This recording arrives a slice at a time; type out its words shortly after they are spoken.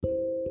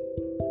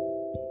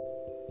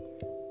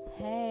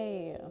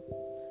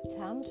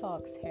Mom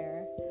Talks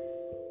here.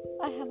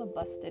 I have a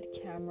busted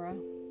camera.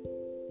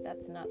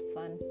 That's not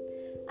fun.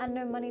 And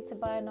no money to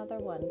buy another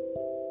one.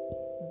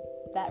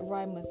 That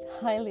rhyme was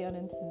highly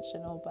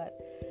unintentional, but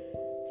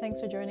thanks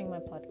for joining my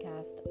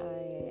podcast.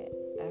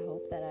 I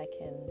hope that I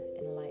can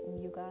enlighten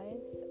you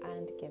guys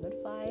and give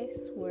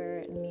advice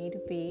where need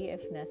be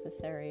if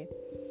necessary.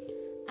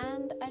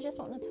 And I just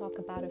want to talk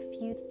about a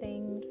few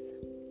things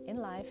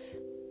in life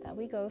that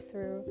we go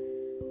through,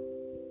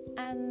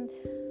 and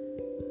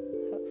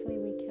hopefully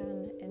we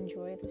can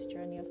enjoy this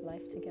journey of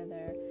life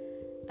together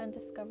and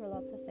discover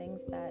lots of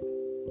things that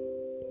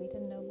we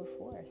didn't know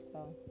before.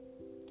 So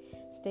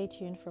stay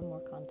tuned for more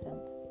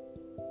content.